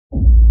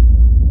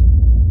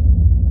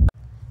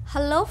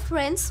Hello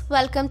friends,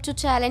 welcome to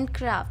Talent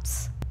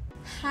Crafts.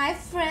 Hi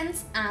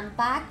friends, I'm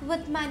back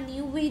with my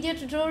new video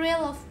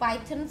tutorial of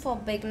Python for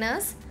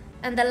beginners.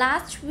 In the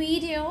last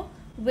video,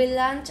 we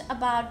learned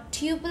about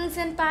tuples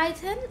in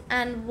Python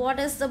and what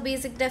is the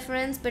basic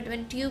difference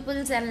between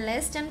tuples and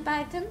lists in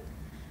Python.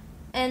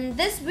 In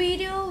this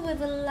video, we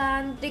will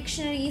learn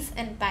dictionaries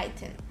in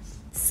Python.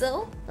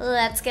 So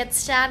let's get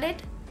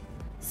started.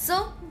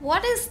 So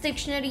what is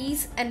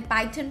dictionaries in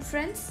Python,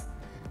 friends?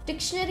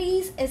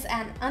 Dictionaries is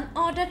an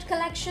unordered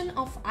collection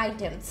of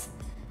items,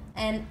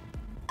 and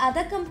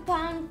other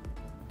compound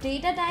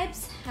data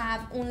types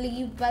have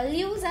only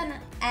values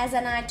as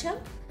an item,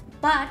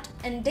 but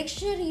in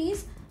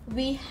dictionaries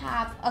we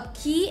have a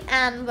key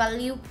and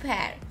value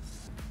pair.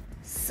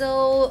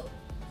 So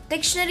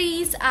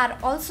dictionaries are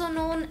also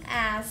known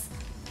as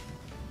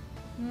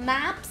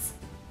maps,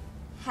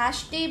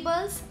 hash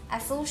tables,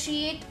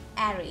 associate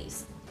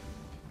arrays.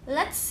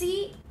 Let's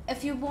see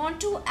if you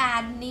want to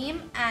add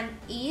name and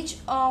age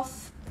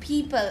of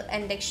people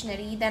in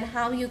dictionary, then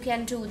how you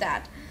can do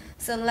that.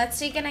 So let's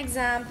take an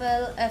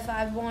example. If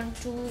I want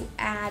to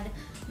add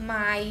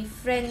my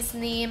friend's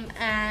name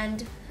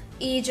and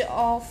age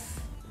of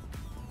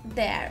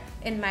there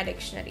in my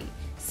dictionary,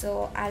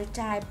 so I'll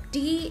type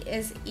D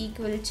is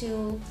equal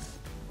to,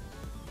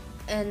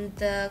 in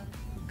the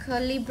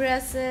curly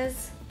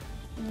braces,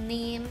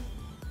 name,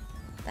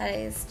 that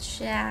is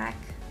Jack,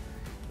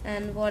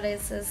 and what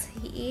is his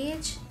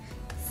age.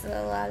 So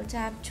I'll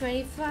type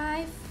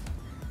 25,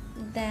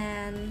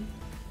 then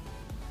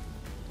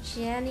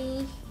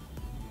Jenny,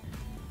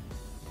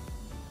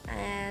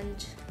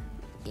 and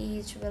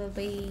age will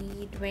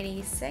be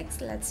 26.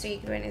 Let's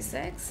take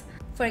 26.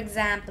 For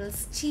example,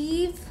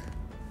 Steve,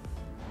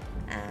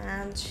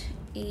 and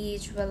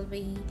age will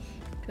be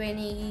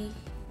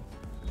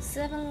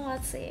 27,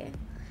 let's say.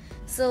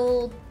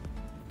 So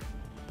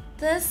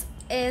this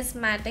is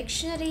my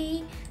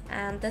dictionary,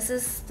 and this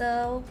is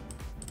the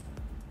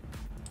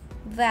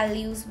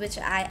values which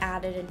I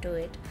added into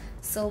it.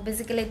 So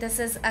basically this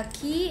is a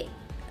key,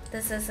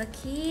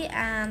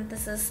 and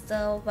this is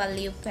the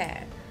value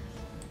pair.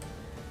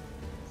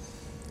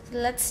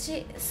 Let's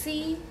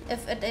see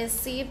if it is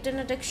saved in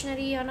a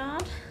dictionary or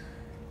not.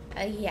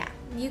 Yeah,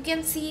 you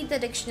can see the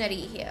dictionary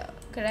here,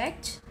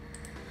 correct?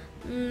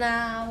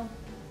 Now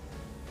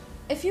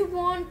if you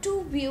want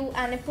to view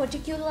any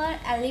particular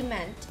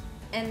element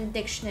in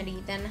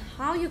dictionary, then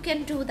how you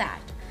can do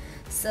that?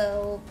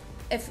 So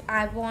if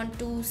I want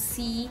to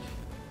see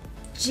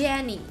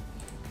Jenny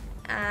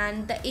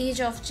and the age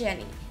of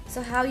Jenny,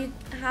 so how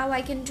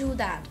I can do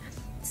that?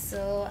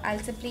 So I'll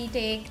simply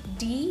take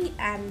D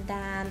and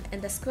then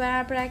in the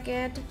square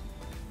bracket,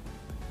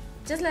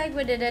 just like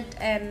we did it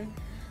in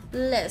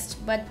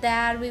list, but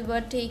there we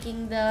were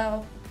taking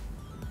the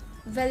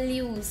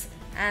values,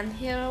 and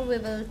here we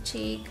will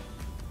take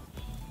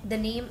the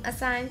name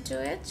assigned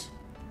to it.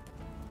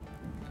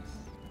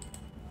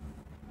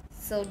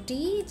 So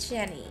D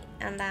Jenny,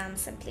 and then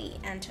simply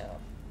enter.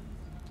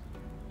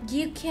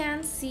 You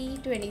can see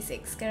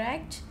 26,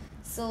 correct?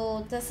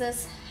 So this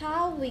is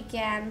how we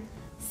can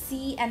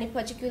see any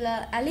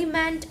particular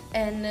element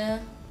in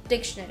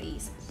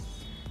dictionaries.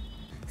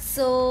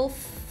 So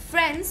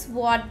friends,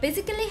 what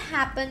basically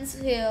happens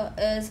here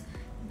is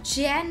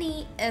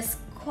Jenny is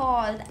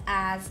called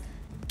as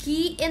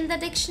key in the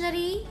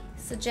dictionary.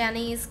 So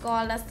Jenny is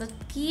called as the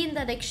key in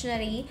the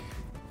dictionary,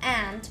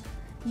 and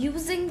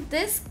using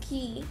this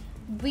key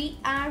we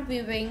are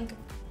viewing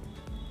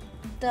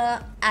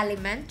the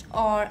element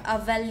or a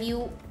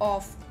value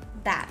of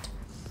that.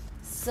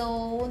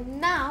 So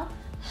now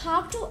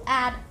how to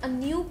add a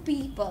new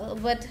people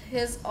with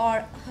his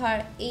or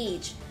her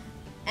age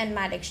in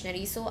my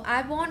dictionary. So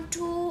I want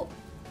to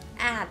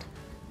add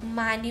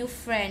my new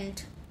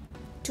friend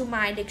to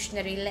my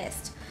dictionary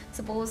list.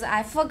 Suppose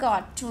I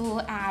forgot to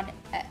add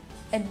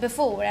it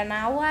before and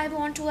now I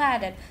want to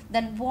add it,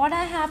 then what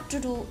I have to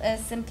do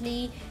is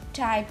simply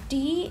type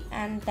D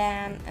and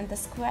then in the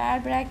square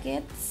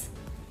brackets,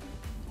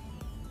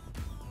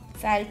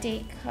 so I'll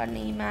take her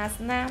name as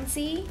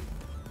Nancy,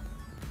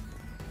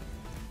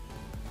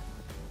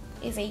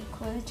 is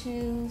equal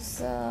to,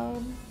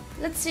 so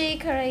let's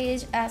take her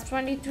age as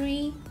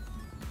 23.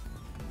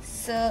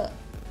 So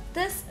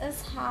this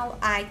is how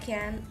I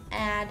can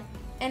add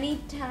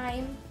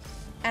anytime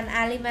an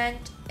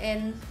element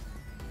in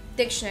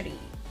dictionary.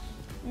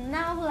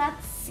 Now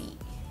let's see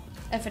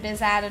if it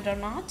is added or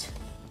not.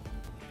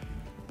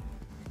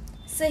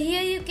 So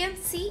here you can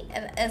see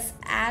it is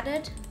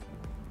added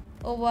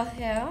over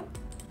here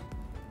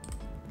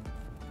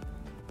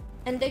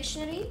in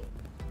dictionary.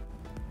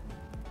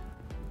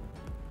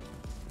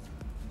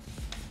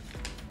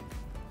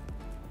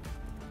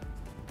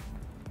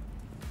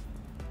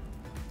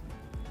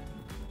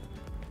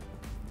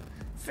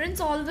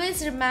 Friends,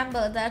 always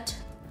remember that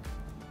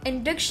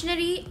in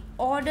dictionary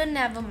order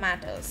never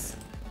matters.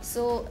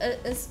 So it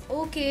is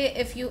okay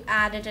if you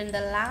add it in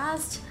the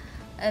last,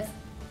 if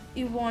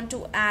you want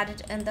to add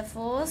it in the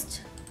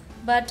first,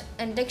 but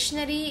in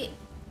dictionary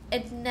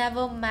it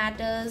never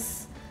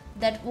matters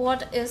that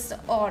what is the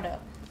order.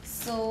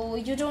 so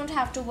you don't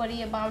have to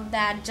worry about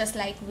that, just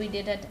like we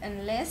did it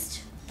in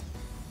list.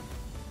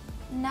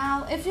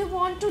 Now if you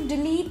want to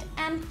delete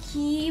an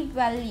key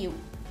value,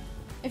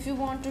 if you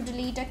want to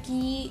delete a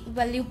key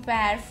value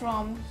pair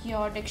from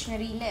your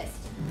dictionary list,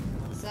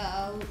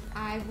 so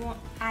I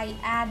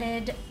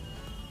added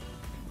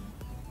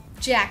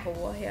Jack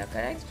over here,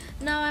 correct?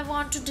 Now I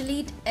want to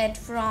delete it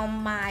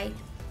from my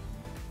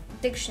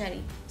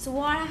dictionary. So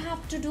what I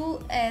have to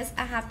do is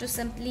I have to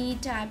simply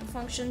type a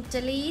function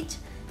delete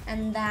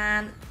and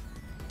then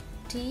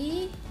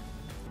T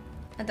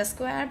and the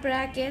square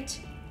bracket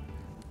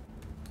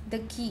the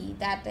key,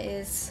 that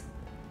is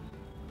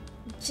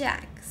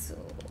Jack. So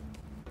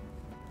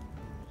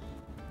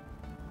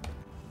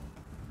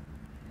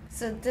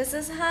this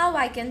is how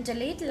I can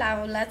delete.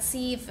 Now let's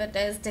see if it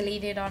is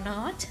deleted or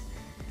not.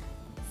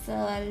 So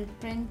I'll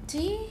print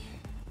T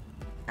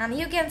and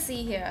you can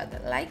see here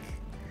the like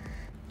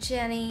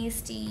Jenny,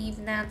 Steve,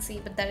 Nancy,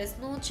 but there is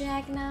no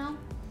Jack now.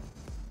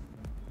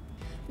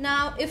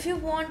 Now if you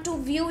want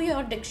to view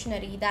your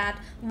dictionary, that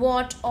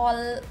what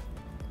all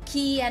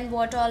key and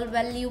what all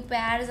value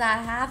pairs I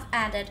have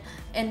added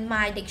in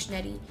my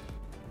dictionary.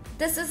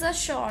 This is a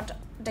short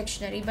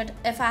dictionary, but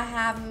if I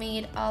have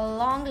made a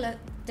long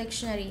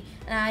dictionary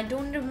and I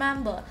don't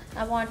remember,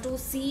 I want to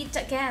see it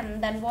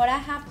again, then what I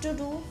have to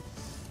do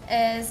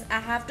is I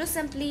have to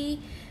simply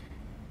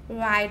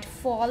write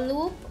for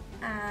loop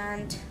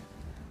and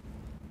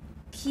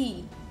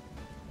key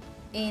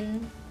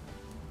in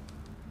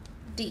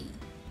D.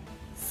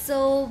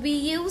 So we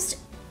used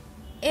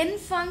in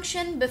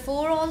function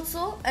before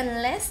also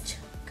in list,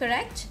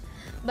 correct?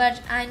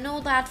 But I know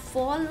that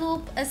for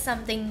loop is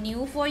something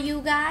new for you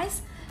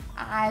guys.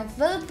 I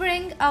will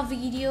bring a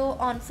video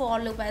on for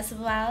loop as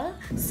well.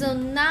 So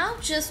now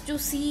just to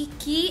see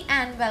key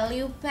and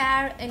value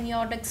pair in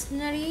your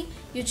dictionary,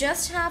 you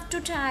just have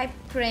to type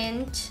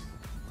print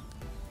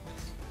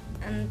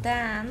and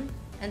then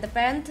in the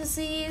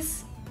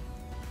parentheses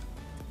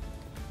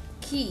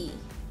key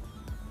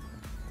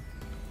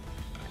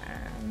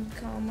and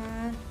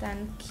comma,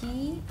 then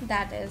key,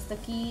 that is the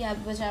key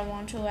which I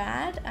want to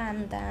add,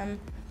 and then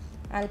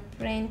I'll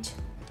print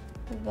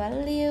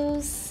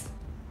values.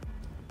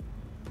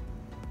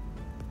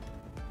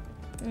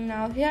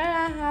 Now here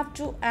I have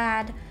to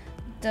add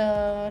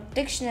the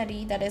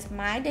dictionary, that is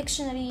my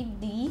dictionary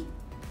D,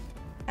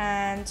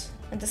 and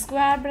in the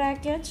square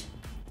bracket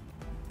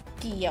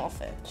key of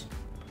it.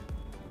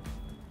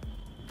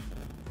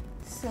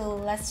 So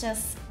let's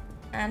just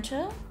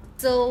enter.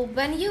 So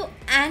when you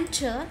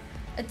enter,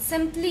 it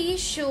simply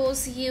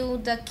shows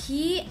you the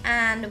key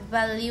and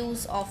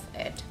values of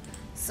it.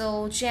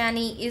 So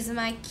Jenny is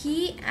my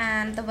key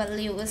and the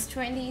value is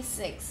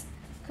 26,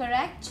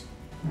 correct?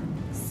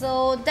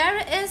 So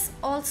there is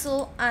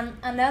also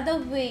another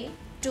way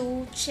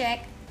to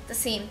check the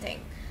same thing.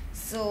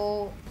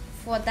 So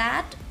for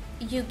that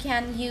you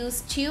can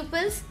use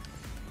tuples.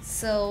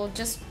 So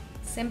just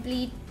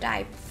simply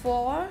type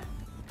for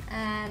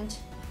and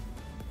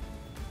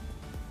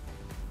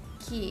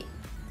key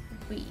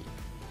V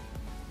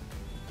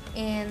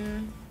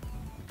in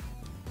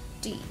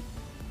D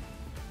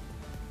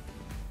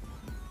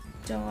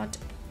dot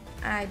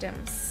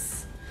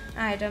items.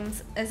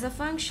 Items is a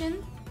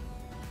function.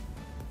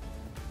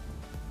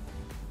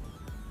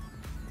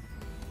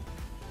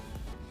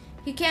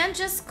 You can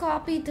just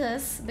copy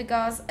this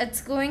because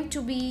it's going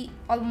to be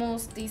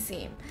almost the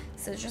same.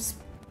 So just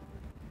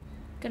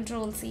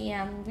Control C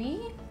and V.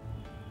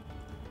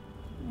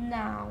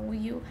 Now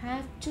you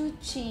have to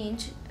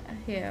change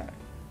here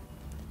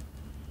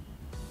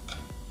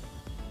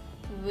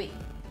V.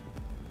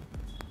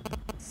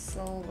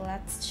 So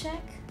let's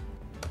check.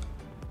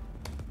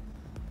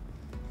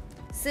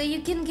 So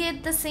you can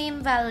get the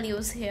same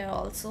values here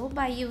also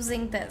by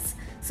using this.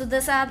 So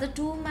these are the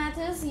two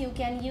methods you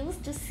can use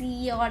to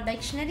see your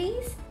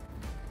dictionaries.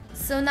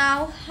 So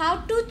now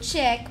how to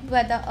check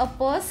whether a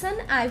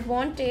person I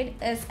wanted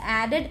is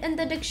added in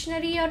the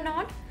dictionary or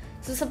not.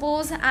 So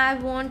suppose I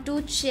want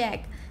to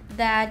check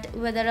that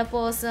whether a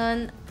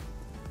person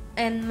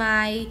in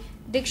my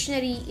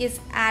dictionary is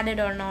added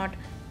or not,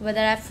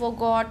 whether I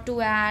forgot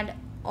to add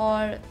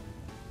or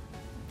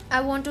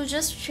I want to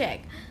just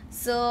check.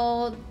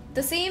 So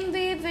the same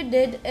way we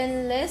did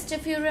in list,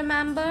 if you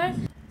remember.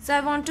 So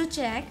I want to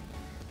check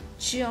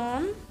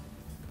John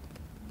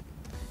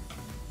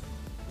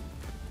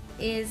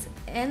is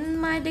in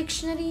my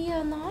dictionary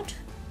or not.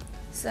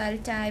 So I'll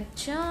type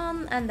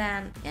John and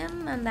then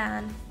M and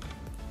then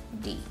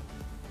D.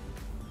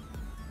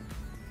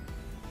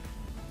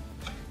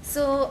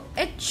 So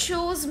it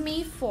shows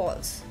me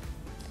false.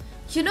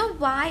 You know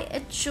why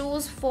it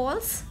shows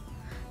false?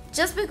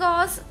 Just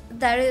because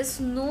there is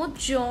no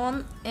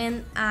John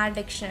in our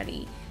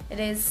dictionary. It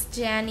is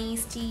Jenny,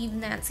 Steve,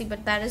 Nancy,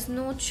 but there is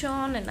no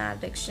John in our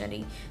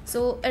dictionary.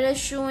 So it is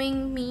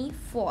showing me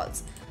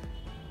false.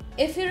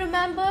 If you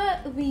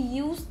remember, we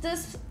used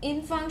this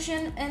in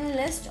function in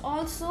list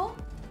also.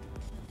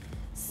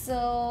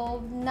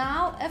 So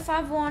now if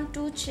I want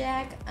to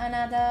check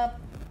another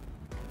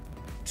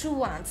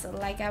true answer,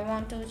 like I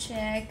want to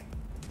check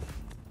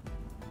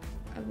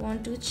I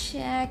want to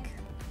check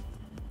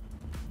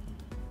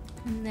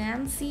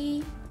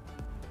Nancy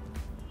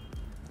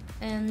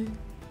and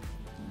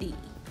D.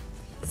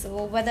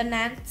 So whether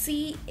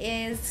Nancy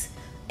is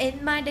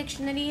in my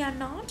dictionary or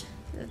not,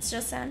 let's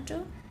just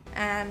enter.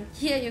 And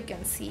here you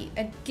can see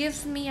it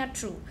gives me a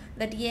true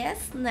that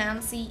yes,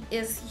 Nancy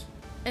is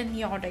in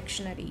your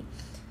dictionary.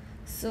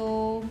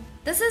 So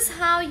this is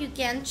how you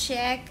can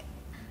check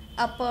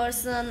a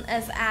person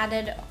is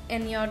added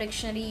in your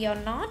dictionary or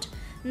not.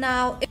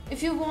 Now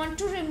if you want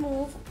to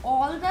remove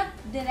all the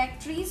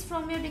directories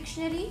from your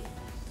dictionary,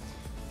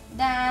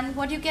 then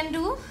what you can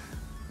do,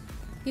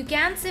 you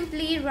can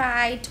simply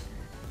write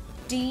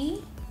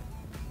d.clear,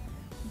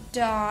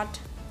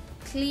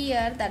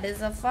 that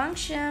is a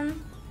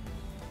function,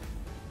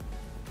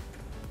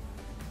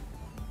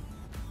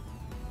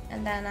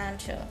 and then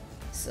enter.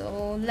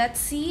 So let's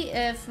see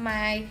if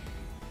my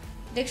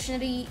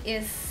dictionary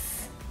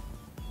is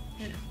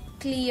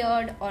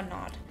cleared or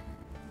not.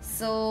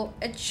 So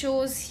it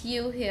shows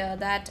you here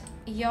that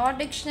your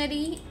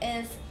dictionary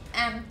is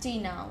empty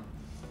now.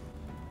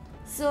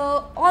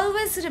 So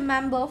always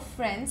remember,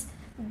 friends,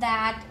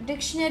 that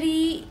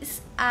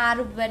dictionaries are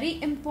a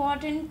very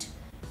important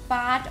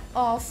part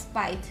of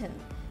Python.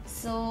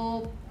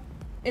 So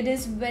it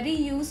is very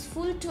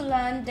useful to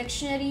learn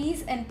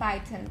dictionaries in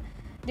Python.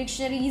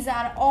 Dictionaries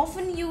are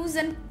often used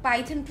in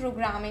Python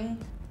programming,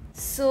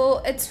 so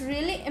it's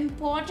really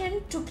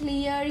important to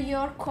clear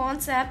your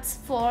concepts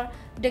for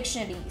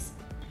dictionaries.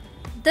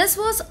 This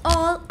was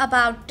all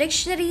about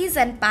dictionaries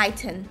and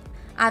Python.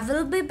 I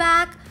will be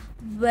back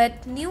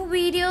with new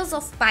videos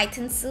of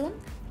Python soon.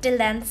 Till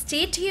then,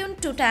 stay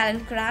tuned to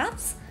Talent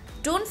Crafts.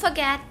 Don't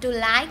forget to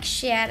like,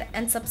 share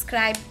and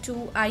subscribe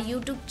to our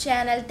YouTube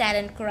channel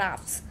Talent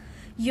Crafts.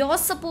 Your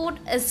support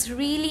is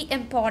really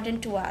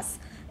important to us.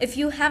 If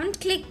you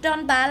haven't clicked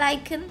on bell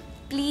icon,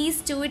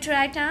 please do it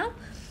right now.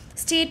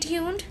 Stay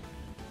tuned.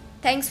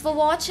 Thanks for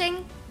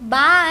watching.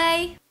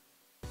 Bye.